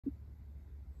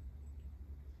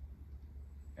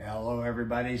Hello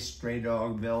everybody,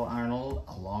 Straydog Bill Arnold,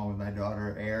 along with my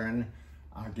daughter ERIN.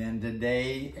 Again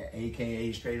today,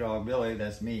 aka Straydog Billy,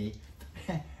 that's me.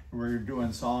 We're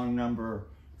doing song number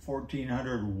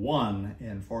 1401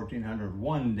 in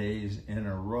 1401 days in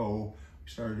a row.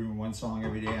 We started doing one song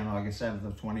every day on August 7th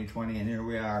of 2020, and here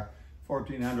we are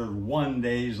 1401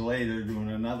 days later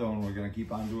doing another one. We're going to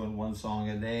keep on doing one song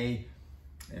a day,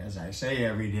 as I say,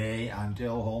 every day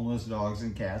until homeless dogs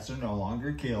and cats are no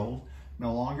longer killed,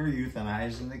 no longer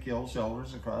euthanized in the kill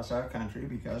shelters across our country,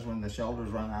 because when the shelters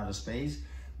run out of space,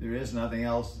 there is nothing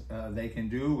else they can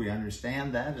do. We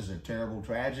understand that is a terrible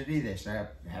tragedy. They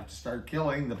have to start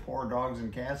killing the poor dogs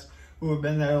and cats who have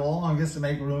been there the longest to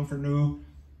make room for new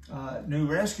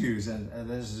rescues. And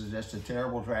this is just a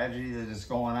terrible tragedy that is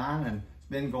going on, and it's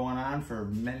been going on for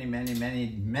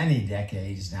many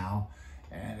decades now.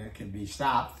 And it can be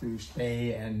stopped through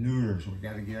spay and neuters. We've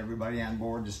got to get everybody on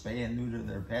board to spay and neuter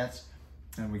their pets,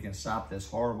 and we can stop this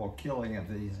horrible killing of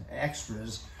these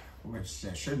extras, which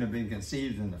shouldn't have been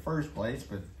conceived in the first place,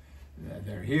 but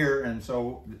they're here, and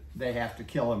so they have to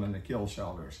kill them in the kill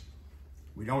shelters.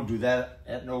 We don't do that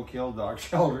at no-kill dog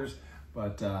shelters,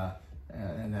 but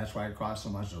and that's why it costs so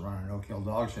much to run a no-kill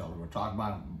dog shelter. We'll talk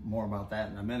more about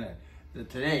that in a minute.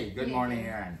 Today, good morning,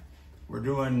 ERIN. We're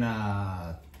doing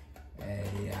a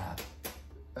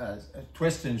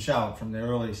twist and shout from the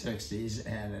early 60s,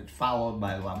 and it's followed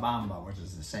by La Bamba, which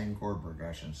is the same chord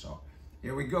progression. So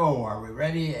here we go. Are we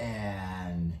ready?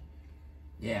 And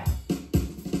yeah.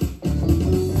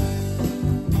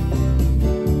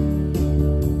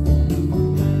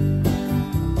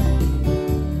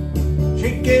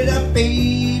 Shake it up,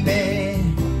 baby.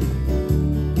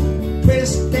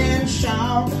 Twist and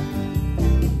shout.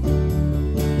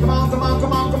 Come on, come on,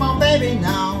 come on, come on, baby,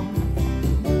 now.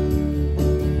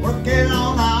 Work it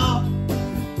on out.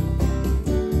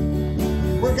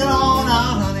 Work it on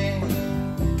out, honey.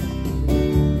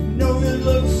 You know you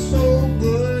look so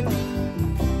good.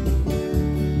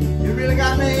 You really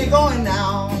got me going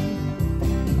now,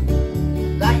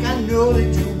 like I know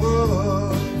that you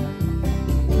would.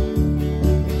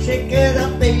 Shake it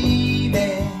up,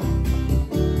 baby.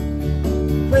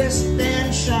 Twist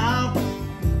and shout.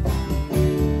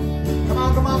 Come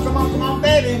on, come on, come on, come on,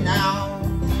 baby, now.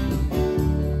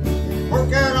 Work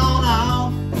it on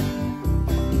out.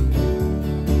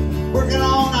 Work it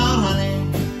on out, honey.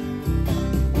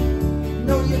 You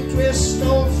know you twist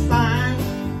so fine.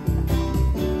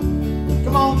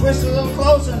 Come on, twist a little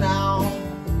closer now.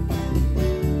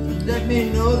 Let me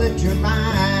know that you're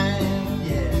mine.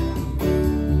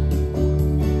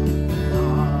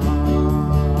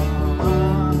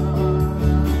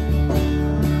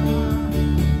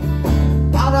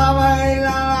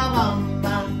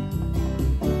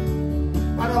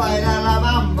 Bailar la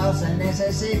bamba se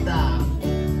necesita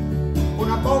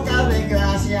una poca de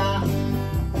gracia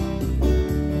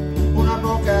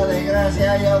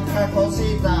y otra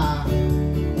cosita,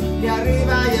 y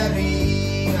arriba y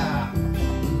arriba,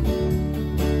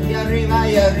 y arriba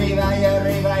y arriba y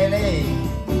arriba y ley.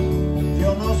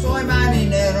 Yo no soy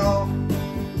marinero,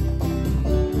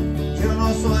 yo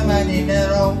no soy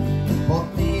marinero, por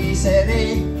ti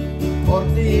seré, por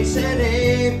ti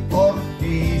seré, por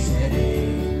ti seré.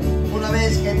 Una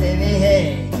vez que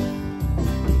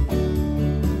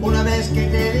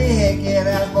te dije que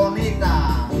eras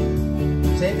bonita,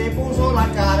 se te puso la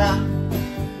cara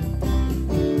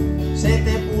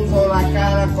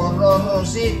color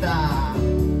rosita,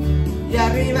 y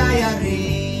arriba y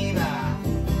arriba,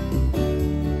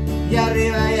 y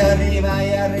arriba y arriba y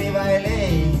arriba y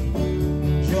ley.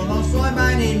 Yo no soy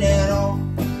marinero,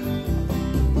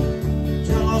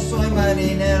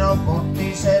 por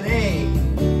ti seré,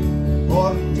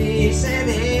 por ti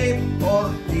seré, por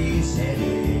ti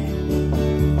seré.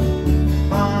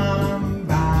 Bam,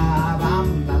 ba, bam,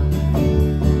 bam.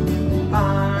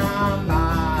 Bam, ba,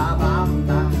 bam,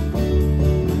 bam.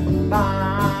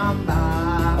 Bam, ba,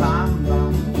 bam,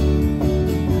 bam.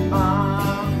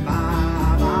 Bam, ba,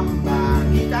 bam, bam.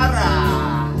 Guitarra.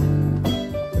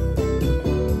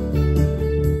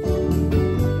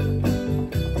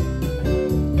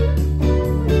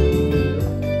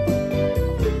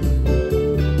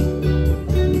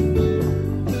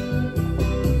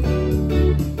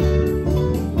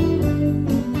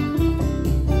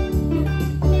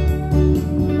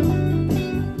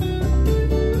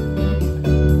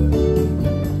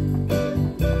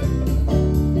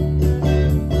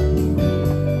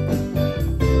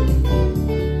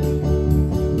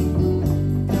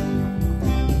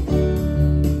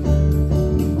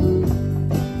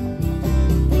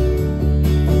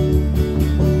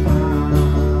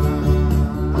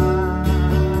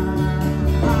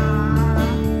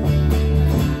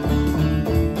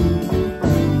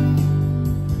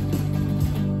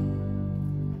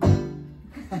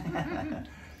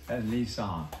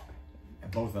 song.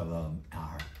 Both of them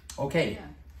are. Okay,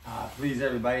 please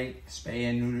everybody, spay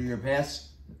and neuter your pets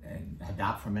and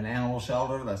adopt from an animal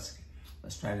shelter. Let's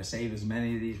try to save as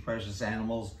many of these precious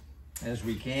animals as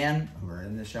we can. We're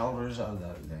in the shelters,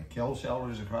 the kill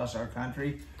shelters across our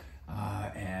country.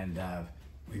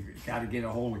 We've got to get a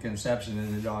hold of conception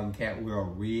in the dog and cat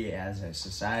world. We as a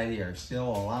society are still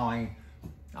allowing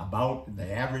about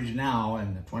the average now,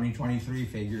 and the 2023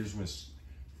 figures was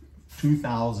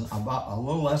 2,000, about a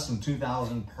little less than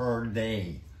 2,000 per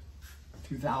day.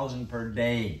 2,000 per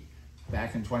day.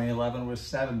 Back in 2011 was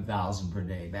 7,000 per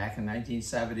day. Back in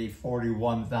 1970,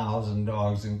 41,000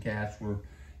 dogs and cats were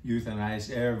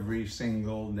euthanized every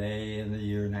single day in the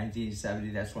year 1970.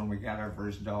 That's when we got our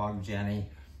first dog, Jenny.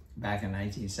 Back in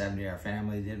 1970, our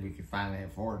family did. We could finally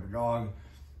afford a dog,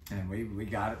 and we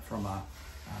got it from a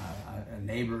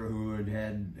neighbor who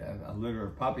had a litter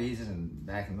of puppies, and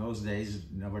back in those days,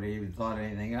 nobody even thought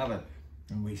anything of it.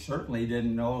 And we certainly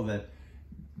didn't know that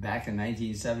back in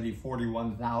 1970,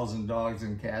 41,000 dogs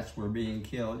and cats were being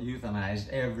killed, euthanized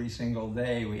every single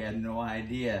day. We had no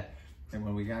idea. And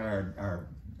when we got our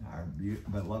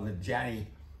beloved Jenny,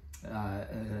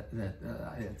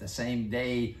 at the same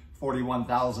day,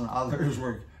 41,000 others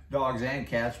were, dogs and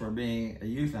cats were being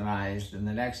euthanized, and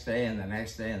the next day, and the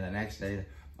next day, and the next day,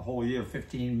 the whole year,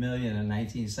 15 million in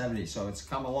 1970. So it's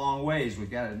come a long ways. We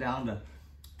got it down to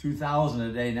 2,000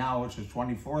 a day now, which was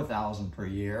 24,000 per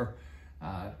year.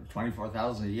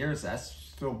 24,000 a year, so that's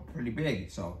still pretty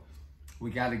big. So we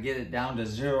got to get it down to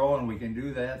 0, and we can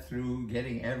do that through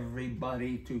getting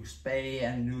everybody to spay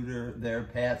and neuter their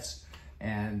pets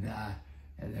and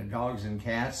their dogs and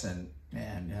cats, and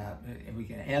we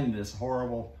can end this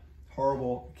horrible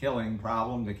killing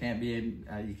problem. There can't be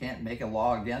you can't make a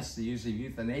law against the use of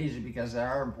euthanasia, because there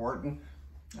are important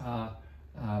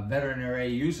veterinary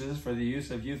uses for the use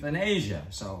of euthanasia.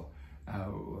 So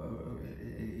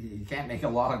you can't make a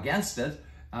law against it,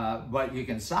 but you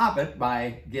can stop it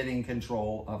by getting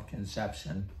control of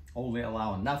conception. Only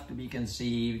allow enough to be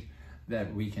conceived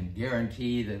that we can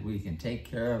guarantee that we can take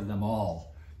care of them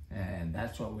all. And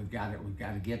that's what we've got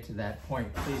to get to that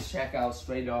point. Please check out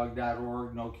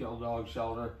straydog.org, No Kill Dog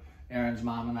Shelter. Erin's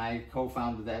mom and I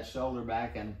co-founded that shelter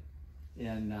back in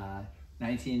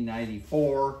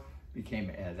 1994.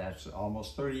 That's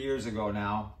almost 30 years ago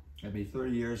now. It'll be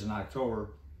 30 years in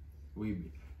October. We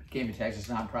became a Texas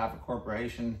nonprofit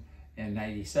corporation in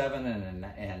 97, and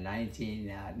in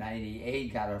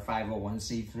 1998 got our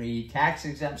 501c3 tax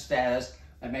exempt status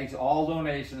that makes all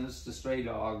donations to Stray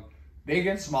Dog, big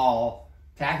and small,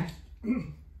 tax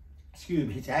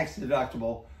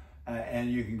deductible,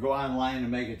 and you can go online and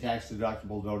make a tax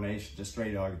deductible donation to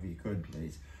Stray Dog if you could,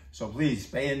 please. So please,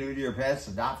 spay and neuter your pets,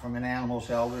 adopt from an animal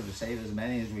shelter to save as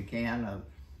many as we can of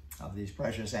these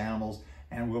precious animals,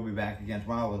 and we'll be back again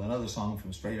tomorrow with another song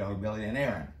from Straydog Billy and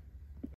Erin.